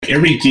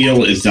every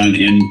deal is done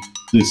in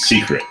the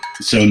secret.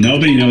 So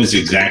nobody knows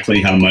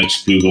exactly how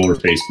much Google or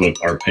Facebook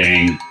are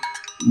paying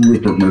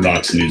Rupert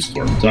Murdoch's News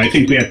Corp. So I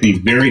think we have to be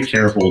very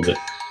careful that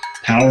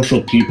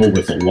powerful people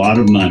with a lot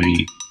of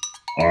money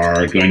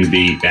are going to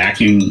be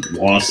backing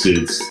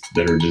lawsuits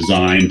that are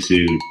designed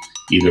to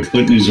either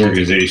put news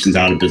organizations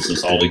out of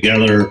business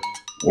altogether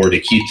or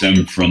to keep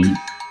them from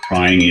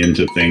prying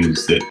into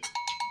things that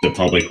the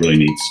public really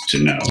needs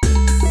to know.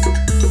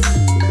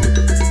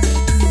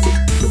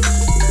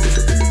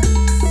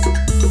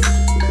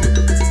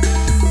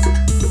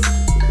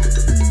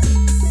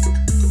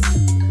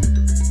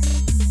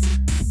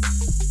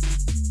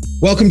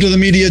 Welcome to the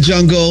Media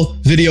Jungle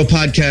video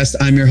podcast.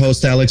 I'm your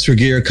host, Alex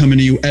Regier, coming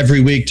to you every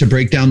week to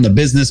break down the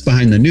business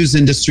behind the news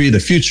industry, the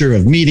future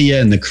of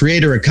media, and the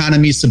creator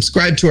economy.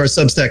 Subscribe to our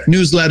Substack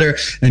newsletter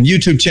and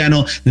YouTube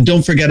channel. And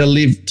don't forget to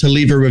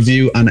leave a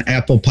review on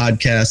Apple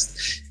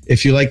Podcasts.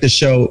 If you like the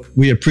show,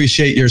 we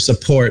appreciate your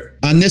support.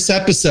 On this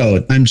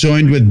episode, I'm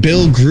joined with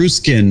Bill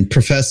Gruskin,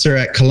 professor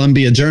at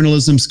Columbia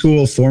Journalism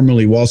School,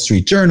 formerly Wall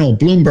Street Journal,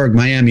 Bloomberg,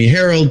 Miami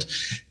Herald,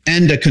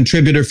 and a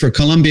contributor for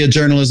Columbia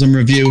Journalism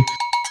Review.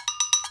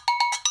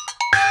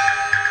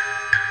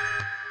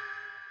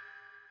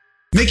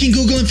 Making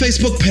Google and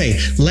Facebook pay.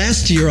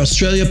 Last year,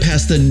 Australia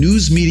passed the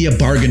News Media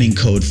Bargaining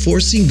Code,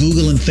 forcing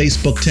Google and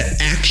Facebook to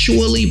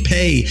actually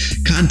pay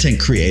content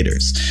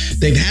creators.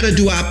 They've had a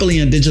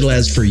duopoly on digital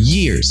ads for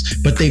years,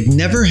 but they've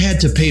never had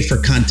to pay for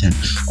content.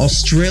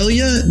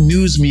 Australia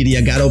News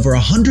Media got over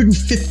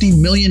 $150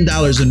 million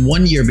in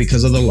 1 year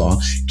because of the law.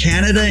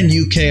 Canada and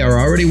UK are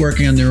already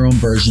working on their own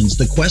versions.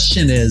 The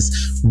question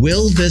is,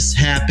 will this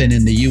happen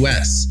in the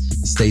US?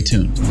 Stay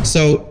tuned.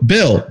 So,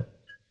 Bill,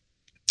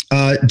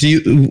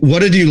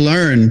 what did you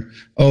learn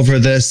over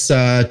this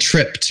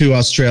trip to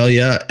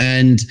Australia,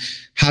 and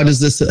how do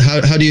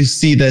you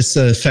see this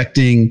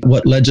affecting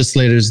what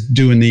legislators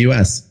do in the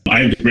U.S.?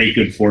 I had the great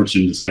good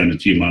fortune to spend a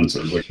few months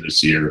earlier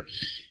this year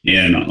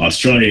in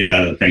Australia,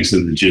 thanks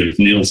to the Judith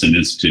Neilson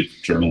Institute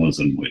for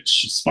Journalism,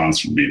 which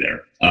sponsored me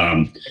there.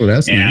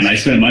 That's and nice. I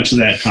spent much of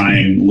that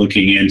time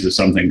looking into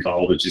something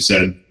called, as you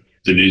said,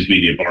 the News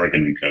Media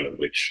Bargaining Code,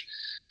 which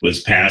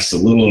was passed a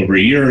little over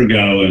a year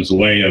ago as a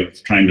way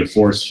of trying to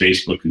force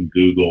Facebook and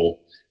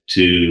Google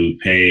to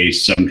pay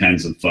some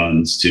kinds of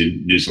funds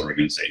to news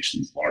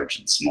organizations, large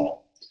and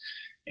small.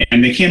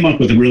 And they came up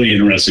with a really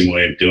interesting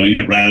way of doing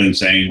it. Rather than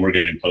saying we're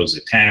going to impose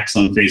a tax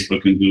on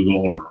Facebook and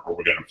Google, or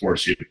we're going to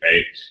force you to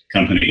pay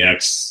company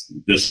X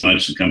this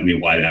much and company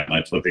Y that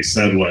much, what they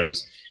said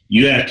was,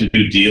 you have to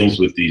do deals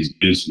with these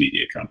news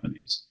media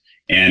companies.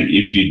 And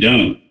if you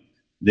don't,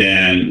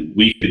 then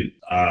we could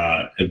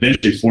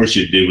eventually force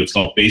you to do what's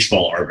called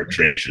baseball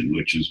arbitration,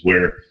 which is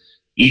where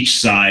each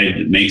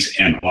side makes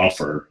an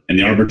offer and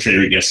the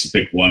arbitrator gets to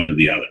pick one or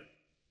the other.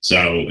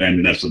 So,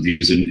 and that's what they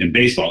use in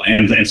baseball.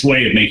 And it's a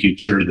way of making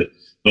sure that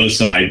both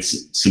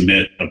sides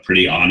submit a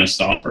pretty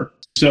honest offer.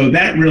 So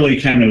that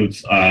really kind of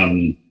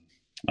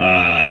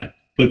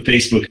put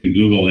Facebook and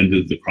Google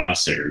into the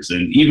crosshairs.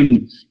 And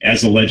even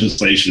as the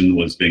legislation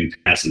was being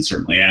passed, and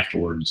certainly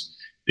afterwards,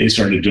 they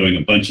started doing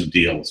a bunch of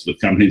deals with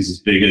companies as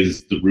big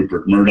as the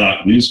Rupert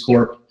Murdoch News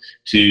Corp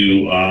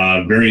to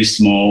very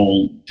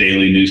small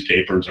daily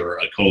newspapers or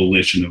a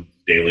coalition of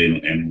daily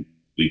and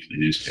weekly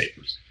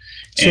newspapers.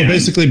 So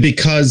basically,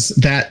 because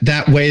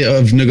that way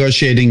of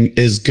negotiating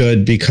is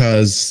good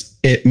because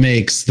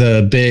because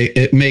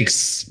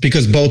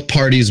both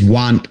parties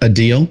want a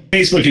deal.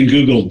 Facebook and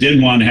Google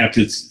didn't want to have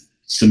to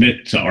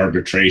submit to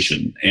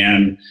arbitration,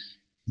 and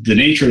the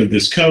nature of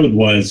this code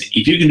was,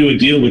 if you can do a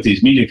deal with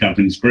these media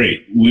companies,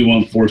 great. We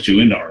won't force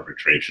you into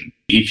arbitration.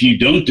 If you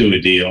don't do a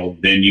deal,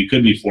 then you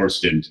could be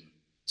forced into.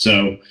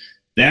 So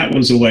that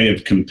was a way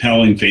of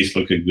compelling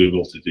Facebook and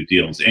Google to do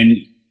deals. And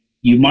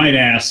you might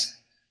ask,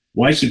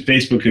 why should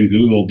Facebook and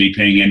Google be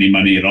paying any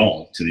money at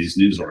all to these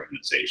news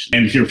organizations?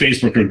 And if you're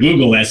Facebook or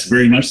Google, that's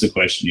very much the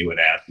question you would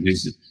ask.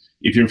 Because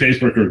if you're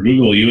Facebook or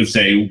Google, you would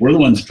say, we're the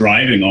ones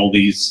driving all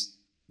these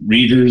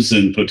readers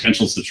and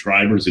potential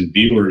subscribers and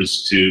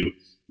viewers to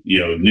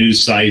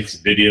news sites,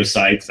 video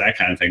sites, that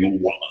kind of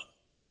thing.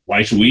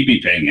 Why should we be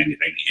paying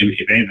anything?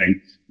 If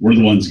anything, we're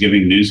the ones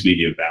giving news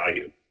media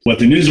value. What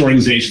the news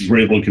organizations were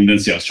able to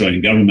convince the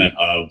Australian government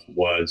of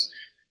was,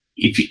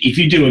 if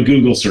you do a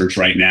Google search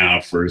right now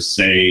for,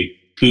 say,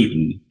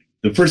 Putin,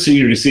 the first thing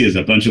you're going to see is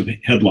a bunch of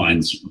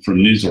headlines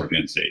from news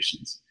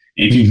organizations.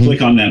 And if you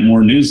click on that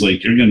more news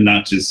link, you're going to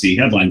not just see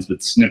headlines,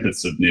 but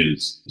snippets of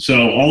news.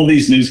 So all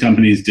these news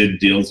companies did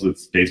deals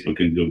with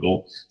Facebook and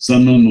Google.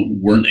 Some of them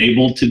weren't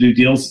able to do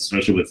deals,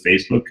 especially with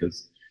Facebook,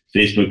 because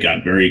Facebook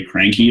got very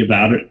cranky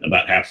about it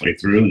about halfway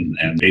through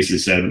and basically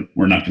said,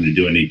 we're not going to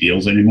do any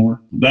deals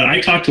anymore. But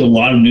I talked to a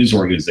lot of news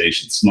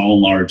organizations, small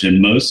and large,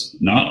 and most,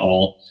 not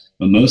all,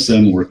 but most of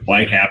them were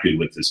quite happy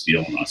with this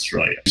deal in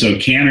Australia. So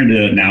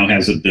Canada now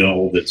has a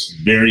bill that's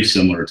very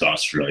similar to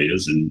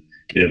Australia's, and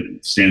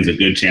it stands a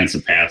good chance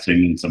of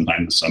passing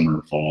sometime this summer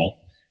or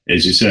fall.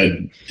 As you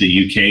said,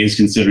 the UK is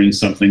considering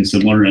something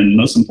similar. And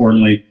most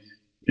importantly,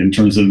 in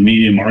terms of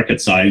media market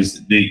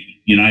size, the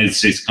United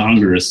States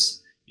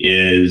Congress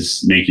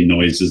is making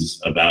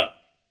noises about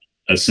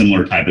a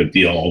similar type of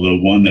deal, although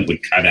one that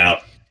would cut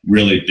out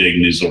really big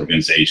news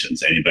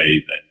organizations,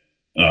 anybody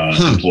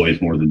that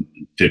employs more than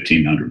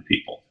 1,500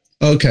 people.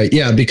 Okay,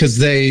 yeah, because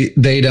they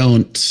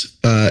don't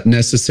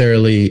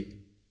necessarily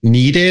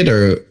need it,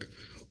 or.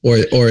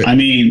 I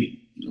mean,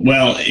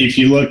 well, if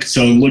you look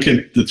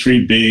at the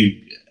three big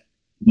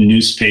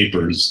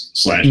newspapers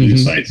 /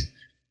 news sites.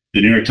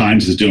 The New York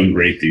Times is doing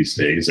great these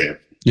days. They have,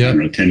 I don't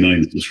know, 10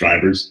 million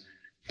subscribers.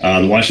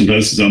 The Washington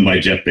Post is owned by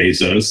Jeff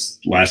Bezos.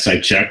 Last I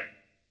checked,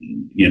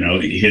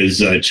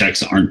 his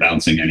checks aren't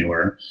bouncing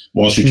anywhere.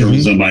 Wall Street Journal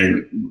is owned by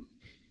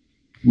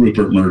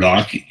Rupert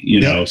Murdoch.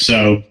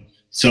 So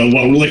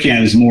what we're looking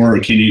at is more,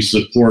 can you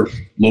support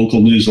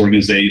local news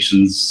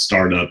organizations,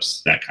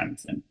 startups, that kind of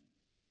thing.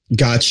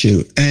 Got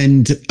you.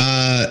 And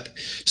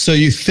so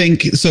you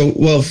think,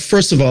 well,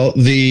 first of all,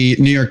 the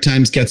New York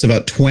Times gets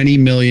about 20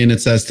 million,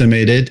 it's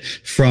estimated,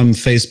 from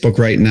Facebook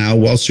right now.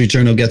 Wall Street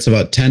Journal gets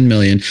about 10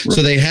 million. Right.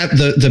 So they have,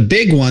 the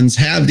big ones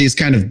have these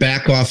kind of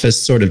back office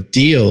sort of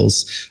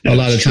deals a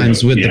lot of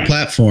times with the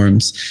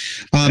platforms.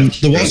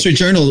 The Wall Street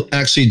Journal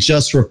actually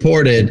just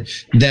reported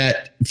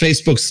that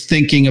Facebook's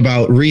thinking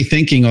about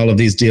rethinking all of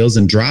these deals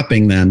and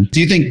dropping them. Do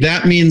you think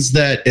that means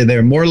that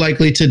they're more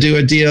likely to do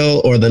a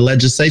deal, or the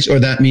legislation, or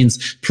that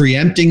means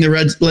preempting the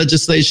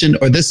legislation,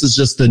 or this is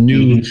just the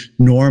new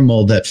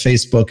normal that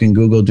Facebook and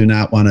Google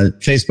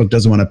Facebook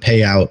doesn't want to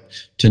pay out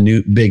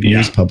to big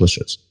news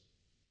publishers?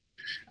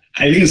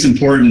 I think it's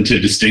important to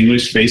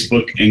distinguish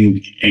Facebook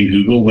and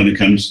Google when it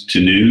comes to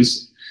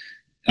news.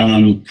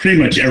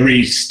 Pretty much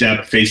every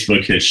step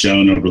Facebook has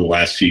shown over the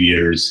last few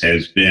years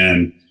has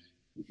been,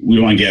 we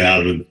want to get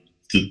out of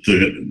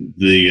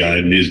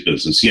the news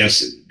business.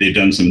 Yes, they've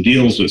done some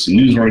deals with some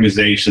news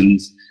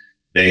organizations.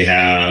 They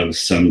have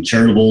some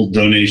charitable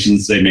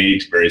donations they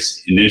made to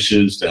various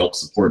initiatives to help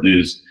support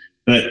news,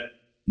 but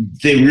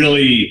they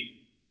really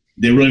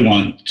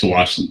want to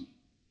wash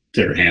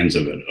their hands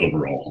of it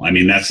overall. I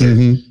mean, that's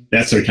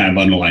their kind of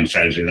underlying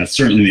strategy. That's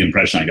certainly the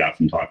impression I got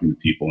from talking to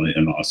people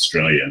in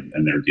Australia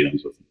and their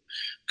dealings with them.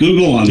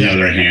 Google, on the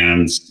other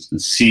hand,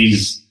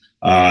 sees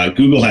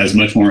Google has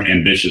much more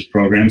ambitious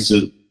programs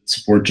to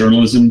support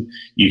journalism.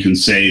 You can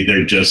say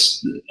they're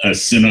just a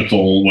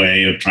cynical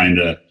way of trying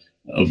to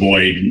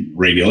avoid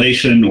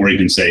regulation, or you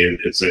can say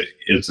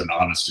it's an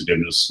honest to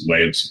goodness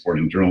way of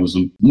supporting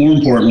journalism. More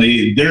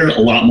importantly, they're a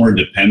lot more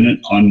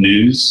dependent on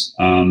news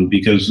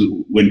because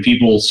when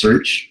people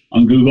search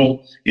on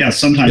Google,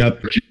 sometimes they're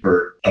searching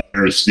for a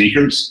pair of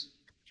sneakers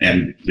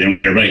and they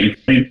don't care about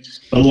Ukraine.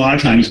 But a lot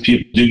of times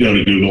people do go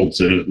to Google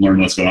to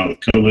learn what's going on with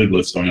COVID,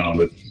 what's going on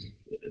with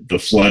the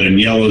flood in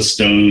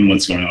Yellowstone,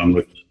 what's going on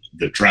with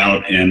the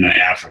drought in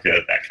Africa,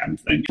 that kind of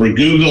thing. For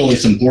Google,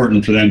 it's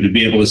important for them to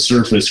be able to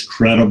surface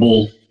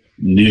credible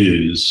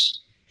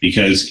news,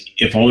 because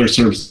if all they're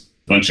surfacing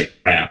a bunch of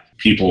crap,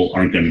 people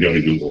aren't going to go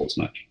to Google as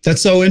much.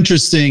 That's so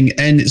interesting.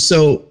 And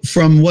so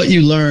from what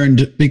you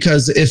learned,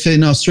 because if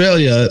in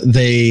Australia,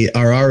 they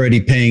are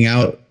already paying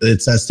out,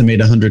 it's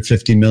estimated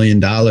 $150 million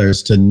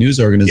to news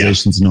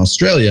organizations in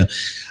Australia.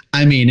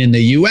 I mean, in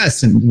the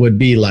US, it would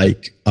be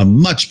like a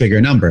much bigger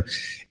number.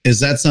 Is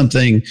that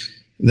something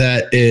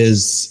that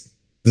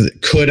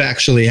could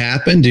actually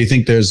happen? Do you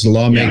think there's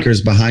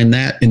lawmakers behind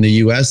that in the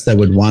US that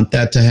would want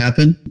that to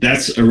happen?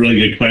 That's a really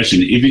good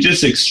question. If you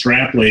just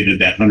extrapolated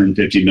that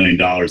 $150 million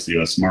to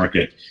the US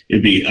market,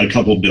 it'd be a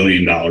couple $1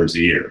 billion a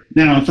year.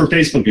 Now, for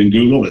Facebook and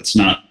Google, it's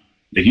not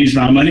a huge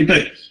amount of money,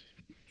 but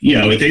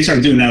if they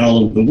start doing that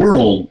all over the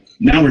world,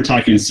 now we're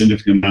talking a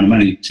significant amount of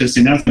money. Just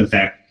enough of the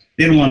fact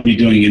they don't want to be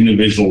doing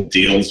individual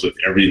deals with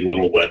every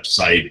little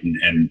website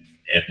and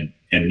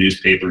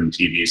newspaper and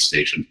TV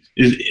station.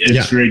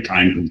 It's very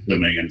time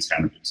consuming and it's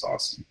kind of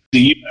exhausting.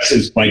 The US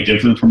is quite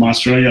different from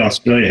Australia.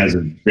 Australia has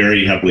a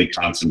very heavily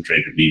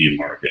concentrated media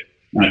market,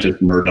 not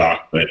just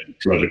Murdoch, but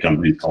through other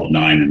companies called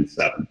 9 and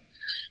 7.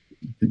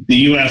 The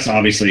US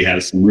obviously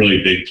has some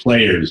really big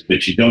players,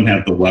 but you don't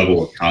have the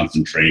level of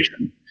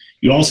concentration.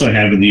 You also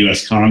have in the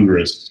US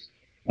Congress,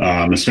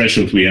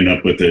 especially if we end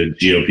up with a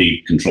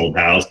GOP-controlled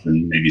House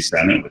and maybe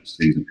Senate, which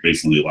seems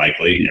increasingly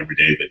likely every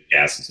day that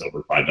gas is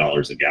over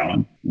 $5 a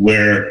gallon,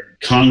 where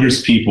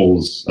Congress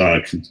people's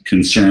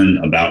concern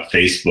about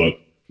Facebook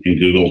and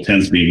Google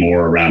tends to be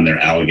more around their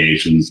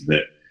allegations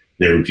that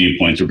their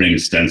viewpoints are being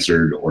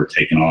censored or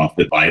taken off,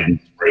 that Biden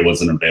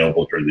wasn't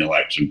available during the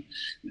election.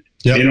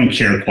 They don't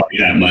care quite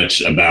that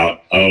much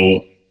about,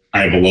 I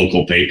have a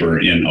local paper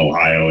in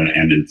Ohio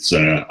and it's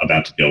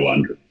about to go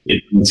under.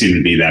 It doesn't seem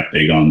to be that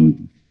big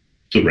on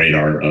the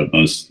radar of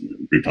most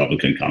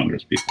Republican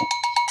Congress people.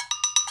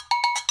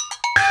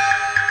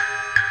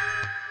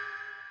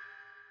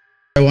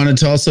 I wanted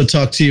to also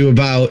talk to you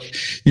about,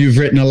 you've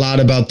written a lot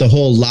about the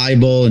whole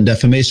libel and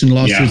defamation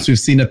lawsuits we've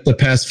seen up the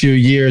past few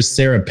years,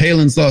 Sarah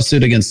Palin's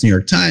lawsuit against New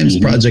York Times,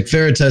 Project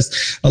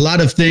Veritas, a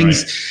lot of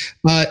things.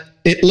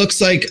 It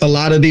looks like a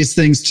lot of these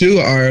things too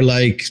are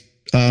like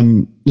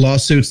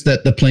lawsuits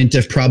that the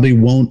plaintiff probably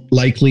won't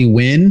likely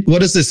win. What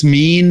does this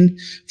mean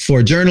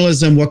for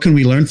journalism? What can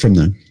we learn from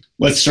them?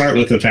 Let's start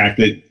with the fact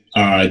that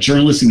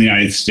journalists in the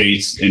United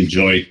States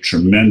enjoy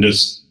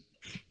tremendous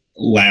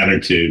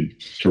latitude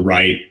to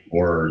write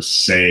or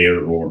say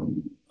or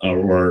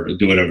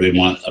do whatever they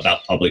want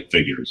about public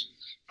figures.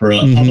 For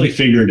a public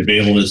figure to be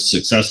able to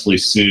successfully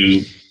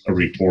sue a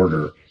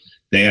reporter,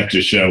 they have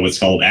to show what's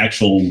called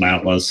actual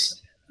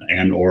malice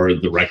and or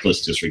the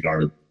reckless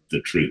disregard of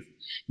the truth.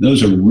 And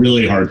those are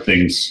really hard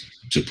things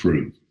to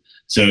prove.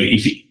 So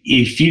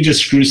if you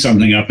just screw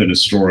something up in a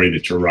story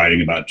that you're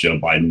writing about Joe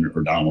Biden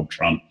or Donald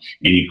Trump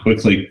and you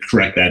quickly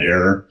correct that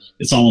error,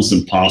 it's almost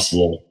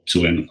impossible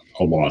to win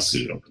a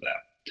lawsuit over that.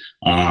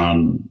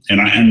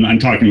 And I'm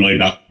talking really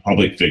about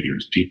public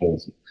figures,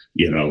 people,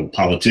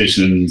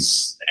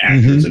 politicians,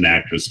 actors and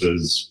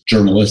actresses,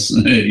 journalists,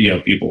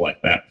 people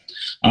like that.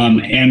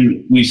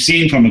 And we've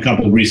seen from a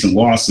couple of recent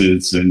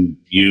lawsuits, and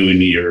you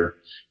and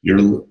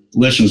your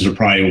listeners are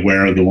probably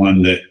aware of the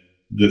one that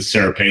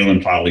Sarah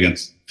Palin filed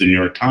against the New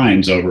York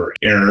Times over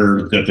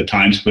error that the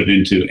Times put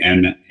into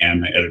an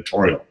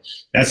editorial.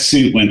 That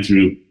suit went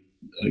through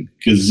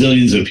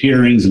gazillions of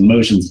hearings and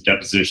motions,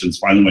 depositions,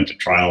 finally went to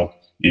trial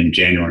in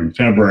January and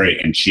February,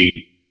 and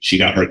she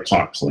got her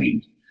clock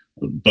cleaned.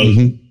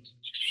 Both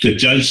the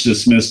judge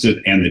dismissed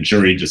it and the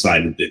jury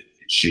decided that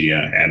she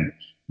had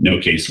no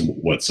case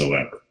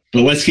whatsoever.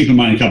 But let's keep in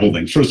mind a couple of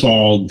things. First of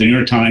all, the New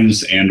York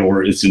Times and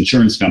or its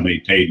insurance company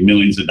paid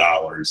millions of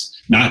dollars,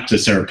 not to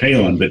Sarah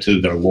Palin, but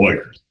to their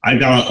lawyers. I've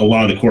got a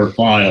lot of the court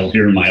file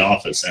here in my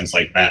office, and it's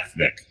like that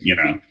thick,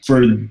 For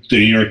the New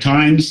York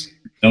Times,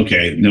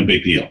 okay, no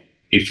big deal.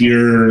 If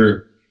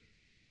you're,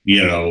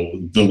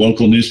 the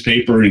local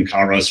newspaper in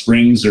Colorado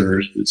Springs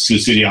or Sioux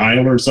City,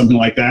 Iowa or something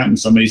like that, and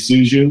somebody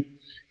sues you,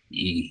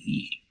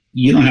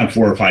 you don't have $4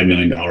 or $5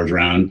 million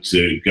around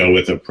to go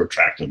with a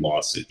protracted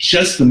lawsuit.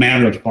 Just the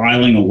matter of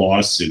filing a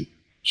lawsuit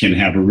can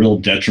have a real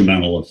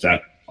detrimental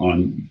effect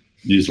on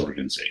news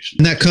organizations.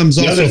 And that comes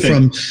also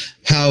from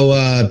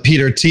how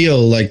Peter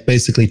Thiel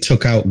basically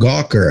took out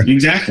Gawker.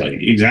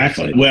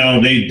 Exactly.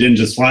 Well, they didn't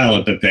just file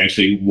it, but they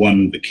actually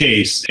won the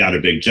case, got a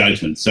big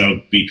judgment.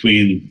 So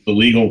between the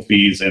legal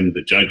fees and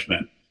the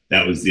judgment,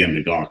 that was the end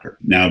of Gawker.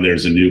 Now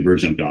there's a new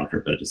version of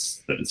Gawker, but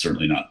it's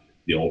certainly not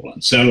the old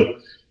one. So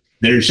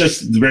there's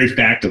just the very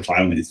fact of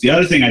filing these. The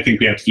other thing I think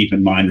we have to keep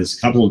in mind is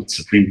a couple of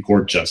Supreme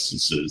Court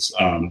justices,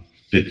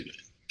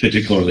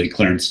 particularly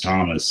Clarence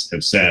Thomas,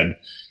 have said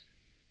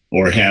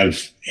or have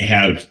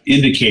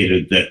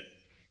indicated that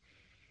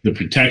the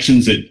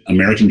protections that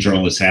American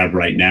journalists have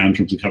right now in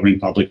terms of covering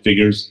public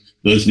figures,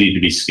 those need to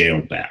be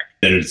scaled back.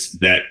 That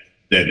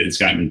it's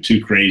gotten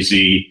too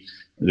crazy,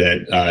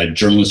 that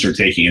journalists are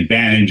taking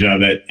advantage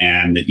of it,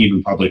 and that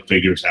even public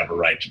figures have a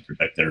right to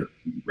protect their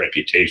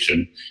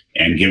reputation.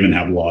 And given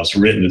how the law is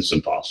written, it's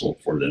impossible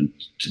for them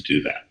to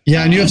do that.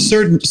 Yeah, and you have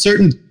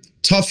certain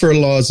tougher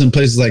laws in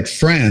places like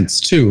France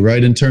too,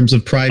 right? In terms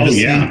of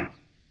privacy. Oh,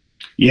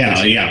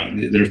 yeah.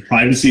 There's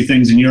privacy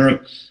things in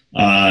Europe.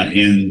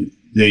 In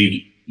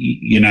the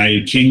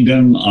United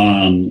Kingdom,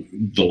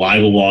 the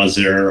libel laws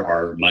there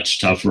are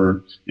much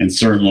tougher, and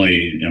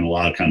certainly in a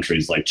lot of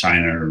countries like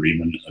China or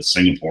even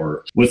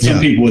Singapore, what some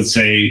people would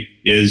say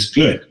is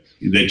good.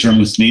 That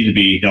journalists need to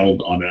be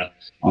held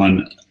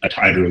on a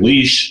tighter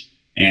leash,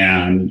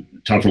 and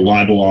tougher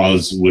libel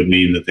laws would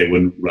mean that they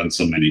wouldn't run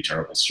so many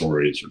terrible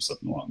stories or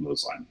something along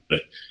those lines.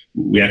 But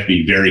we have to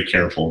be very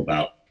careful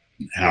about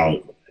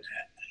how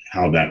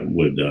that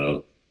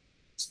would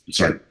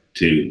start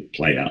to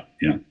play out.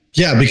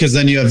 Yeah, because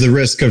then you have the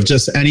risk of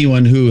just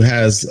anyone who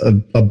has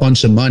a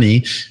bunch of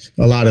money,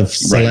 a lot of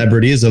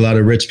celebrities, a lot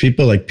of rich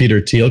people like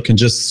Peter Thiel can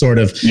just sort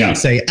of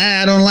say,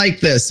 I don't like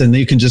this. And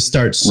you can just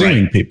start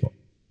suing people.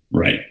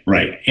 Right.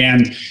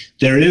 And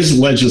there is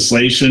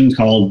legislation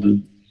called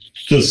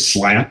the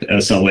SLAPP,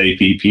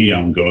 S-L-A-P-P. I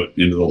won't go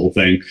into the whole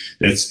thing.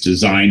 That's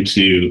designed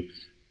to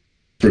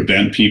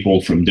prevent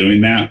people from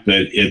doing that,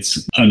 but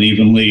it's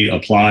unevenly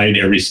applied.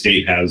 Every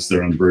state has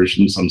their own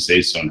version. Some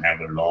states don't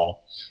have it at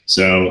all.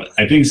 So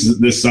I think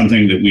this is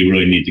something that we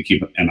really need to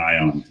keep an eye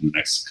on in the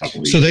next couple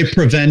of years. So they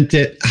prevent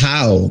it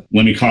how?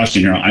 Let me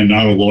caution you, I'm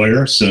not a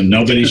lawyer, so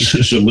nobody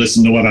should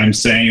listen to what I'm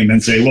saying and then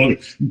say, well,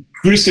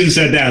 Kristen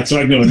said that, so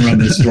I go and run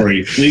this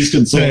story. Please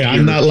consult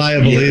I'm not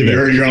liable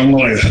either. Your own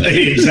lawyer.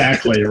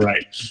 Exactly,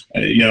 right.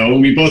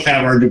 We both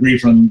have our degree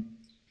from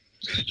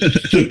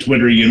the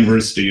Twitter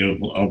University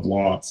of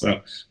Law.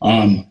 So,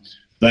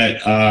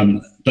 but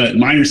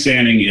my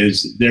understanding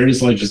is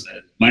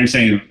my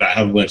understanding about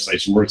how the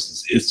legislation works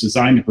is it's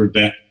designed to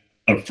prevent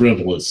a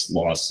frivolous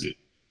lawsuit.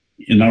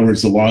 In other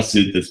words, a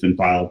lawsuit that's been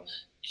filed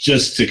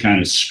just to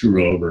kind of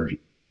screw over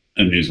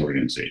a news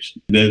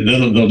organization.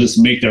 They'll just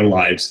make their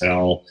lives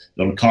hell.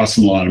 It'll cost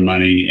them a lot of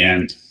money,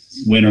 and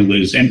win or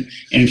lose. And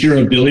if you're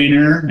a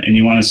billionaire and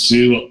you want to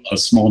sue a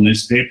small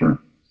newspaper,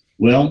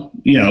 well,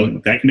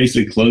 that can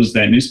basically close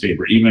that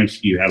newspaper, even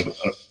if you have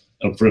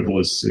a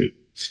frivolous suit.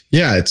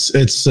 Yeah,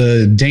 it's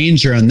a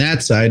danger on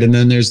that side. And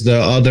then there's the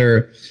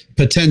other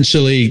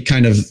potentially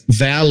kind of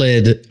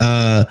valid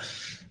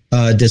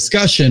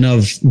discussion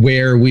of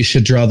where we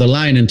should draw the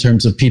line in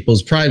terms of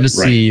people's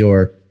privacy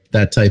or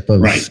that type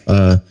of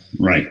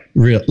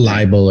real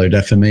libel or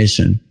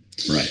defamation.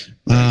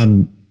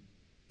 Right.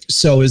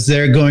 So is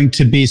there going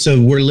to be,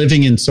 so we're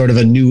living in sort of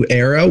a new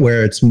era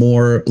where it's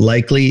more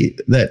likely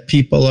that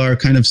people are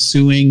kind of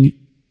suing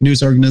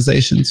news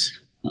organizations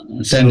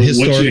than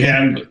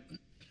historical?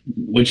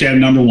 What you have,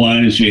 number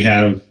one, is you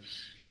have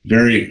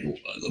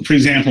for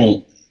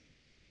example,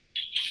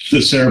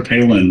 the Sarah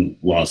Palin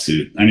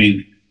lawsuit. I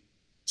mean,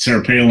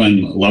 Sarah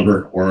Palin,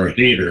 lover or a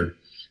hater,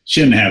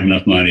 shouldn't have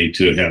enough money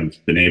to have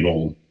been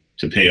able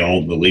to pay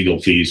all the legal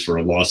fees for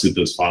a lawsuit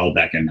that was filed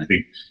back in, I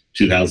think,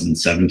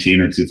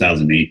 2017 or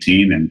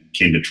 2018 and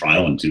came to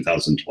trial in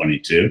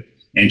 2022.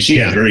 And she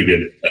had very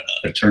good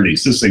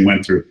attorneys. This thing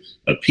went through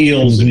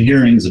appeals and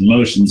hearings and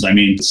motions. I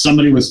mean,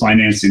 somebody was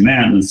financing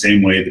that in the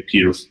same way that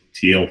Peter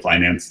Thiel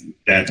financed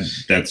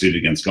that suit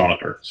against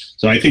Gawker.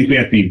 So I think we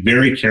have to be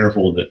very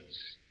careful that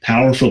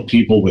powerful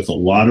people with a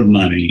lot of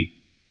money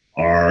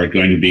are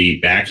going to be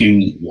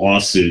backing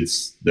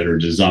lawsuits that are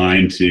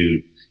designed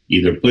to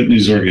either put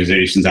news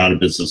organizations out of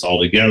business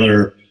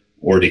altogether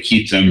or to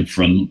keep them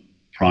from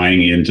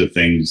prying into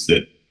things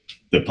that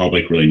the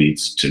public really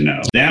needs to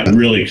know. That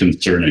really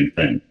concerning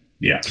thing.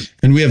 Yeah.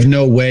 And we have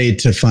no way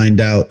to find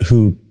out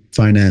who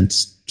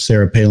financed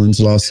Sarah Palin's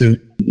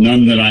lawsuit?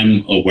 None that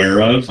I'm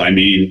aware of. I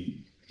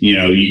mean,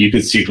 you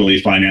could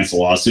secretly finance a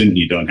lawsuit and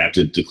you don't have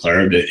to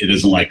declare it. It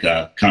isn't like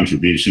a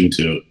contribution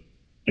to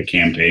a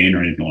campaign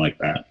or anything like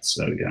that.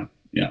 So,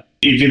 yeah.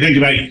 If you think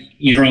about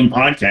your own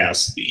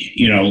podcast,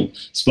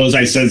 suppose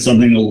I said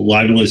something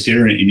libelous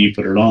here and you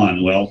put it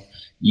on. Well,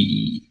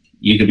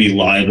 you could be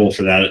liable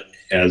for that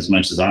as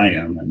much as I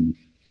am. And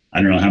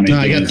I don't know how many. No,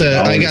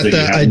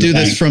 I do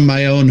this from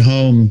my own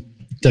home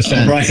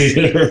defense.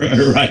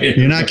 Right.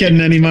 You're not getting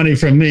any money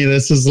from me.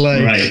 This is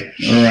like. Right.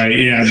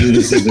 Yeah.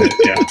 This is it.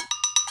 Yeah.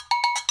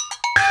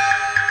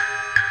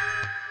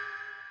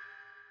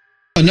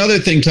 Another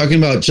thing, talking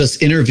about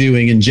just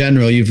interviewing in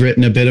general, you've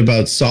written a bit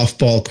about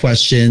softball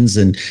questions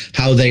and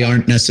how they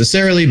aren't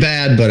necessarily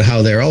bad, but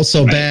how they're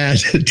also bad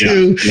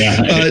too.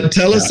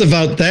 Tell us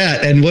about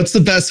that. And what's the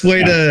best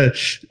way to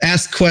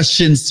ask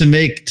questions to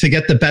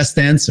get the best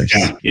answers?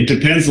 Yeah, it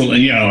depends.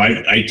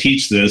 I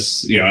teach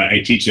this,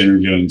 I teach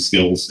interviewing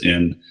skills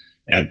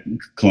at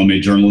Columbia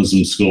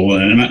Journalism School.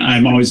 And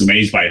I'm always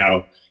amazed by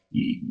how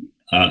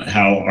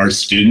our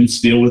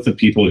students deal with the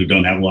people who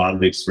don't have a lot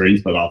of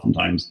experience, but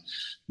oftentimes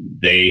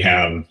they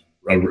have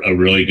a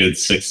really good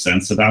sixth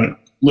sense about it.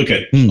 Look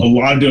at a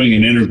lot of doing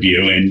an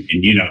interview, and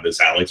this,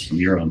 Alex, from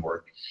your own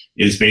work,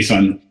 is based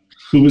on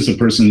who is the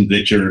person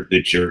that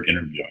you're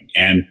interviewing,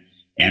 and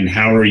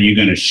how are you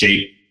going to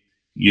shape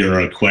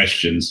your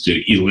questions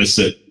to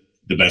elicit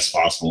the best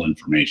possible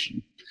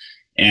information.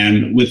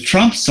 And with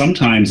Trump,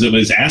 sometimes it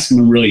was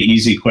asking a really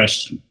easy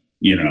question,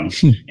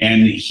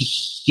 and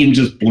he would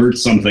just blurt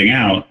something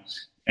out.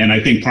 And I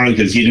think partly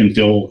because he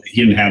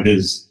didn't have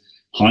his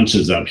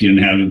haunches up. He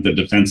didn't have the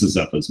defenses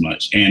up as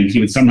much. And he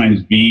would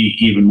sometimes be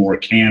even more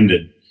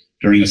candid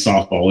during a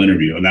softball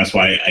interview. And that's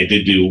why I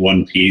did do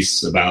one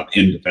piece about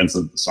in defense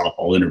of the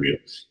softball interview.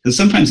 Because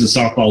sometimes the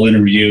softball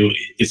interview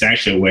is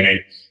actually a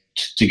way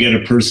to get a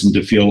person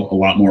to feel a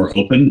lot more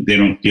open. They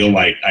don't feel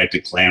like I have to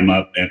clam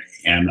up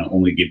and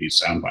only give you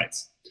sound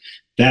bites.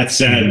 That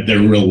said, there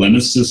are real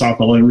limits to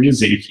softball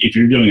interviews. If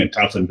you're doing a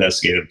tough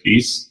investigative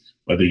piece,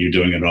 whether you're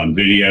doing it on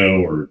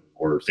video or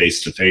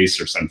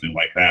face-to-face or something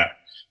like that,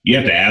 you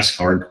have to ask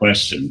hard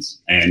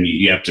questions, and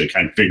you have to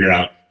kind of figure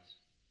out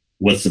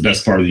what's the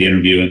best part of the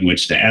interview in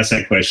which to ask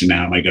that question.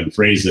 How am I going to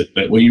phrase it?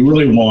 But what you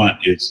really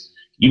want is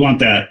you want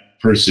that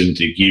person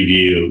to give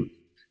you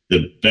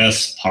the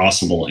best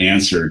possible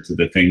answer to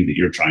the thing that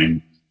you're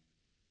trying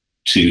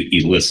to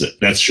elicit.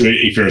 That's true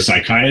if you're a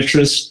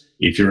psychiatrist,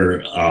 if you're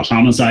a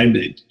homicide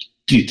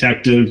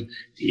detective,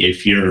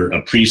 if you're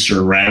a priest or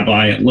a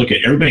rabbi. Look,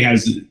 everybody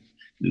has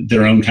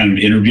their own kind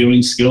of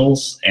interviewing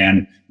skills,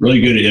 and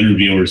really good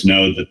interviewers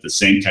know that the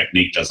same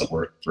technique doesn't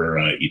work for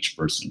each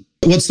person.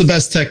 What's the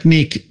best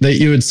technique that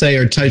you would say,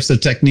 or types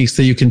of techniques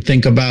that you can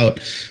think about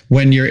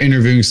when you're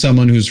interviewing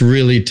someone who's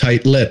really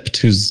tight-lipped,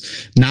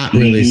 who's not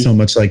really so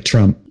much like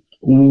Trump?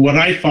 What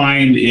I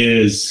find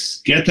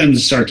is get them to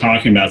start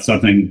talking about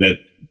something that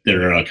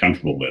they're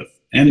comfortable with.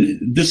 And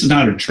this is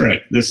not a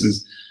trick. This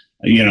is,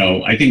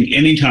 I think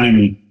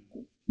anytime,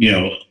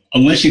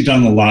 unless you've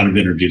done a lot of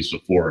interviews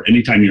before,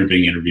 anytime you're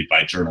being interviewed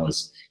by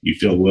journalists, you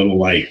feel a little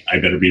like, I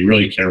better be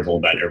really careful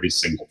about every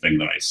single thing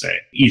that I say.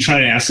 You try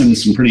to ask them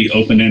some pretty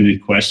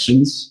open-ended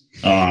questions.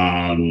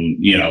 How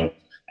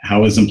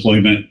is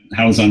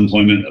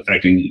unemployment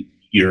affecting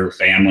your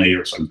family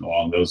or something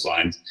along those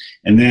lines?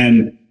 And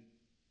then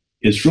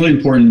it's really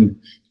important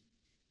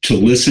to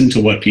listen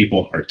to what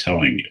people are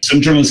telling you.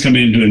 Some journalists come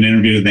into an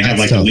interview and they have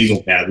like a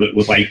legal pad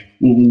with like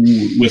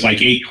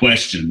 8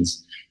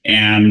 questions.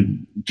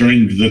 And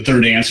during the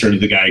third answer,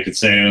 the guy could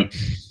say,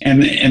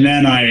 and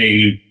then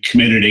I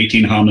committed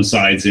 18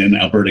 homicides in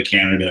Alberta,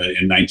 Canada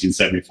in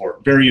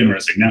 1974. Very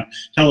interesting. Now,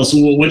 tell us,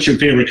 what's your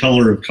favorite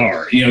color of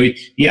car? You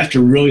have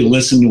to really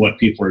listen to what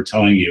people are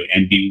telling you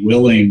and be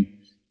willing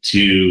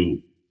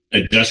to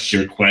adjust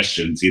your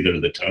questions,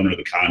 either the tone or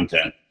the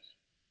content,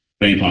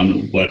 based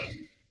on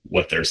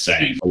what they're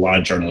saying. A lot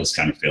of journalists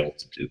kind of fail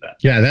to do that.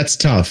 Yeah, that's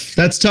tough.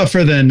 That's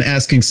tougher than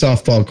asking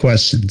softball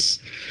questions,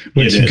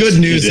 which good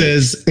news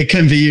is it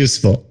can be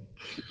useful.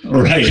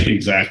 Right,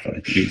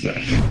 exactly.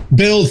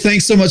 Bill,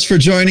 thanks so much for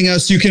joining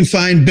us. You can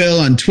find Bill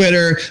on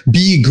Twitter,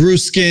 B.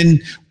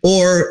 Gruskin,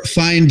 or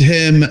find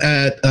him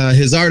at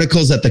his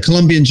articles at the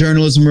Columbian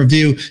Journalism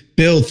Review.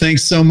 Bill,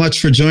 thanks so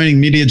much for joining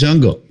Media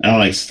Jungle.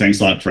 Alex,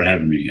 thanks a lot for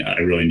having me. I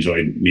really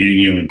enjoyed meeting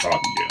you and talking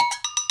to you.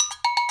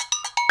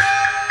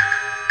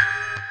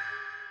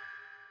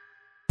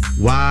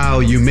 Wow,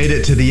 you made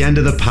it to the end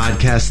of the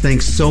podcast.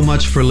 Thanks so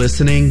much for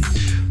listening.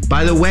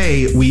 By the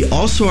way, we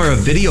also are a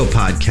video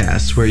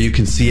podcast where you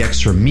can see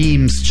extra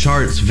memes,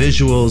 charts,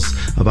 visuals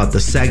about the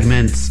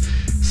segments.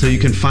 So you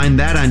can find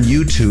that on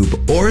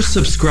YouTube or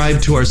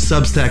subscribe to our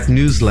Substack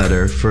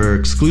newsletter for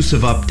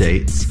exclusive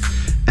updates.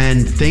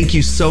 And thank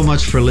you so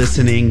much for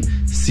listening.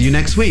 See you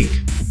next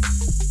week.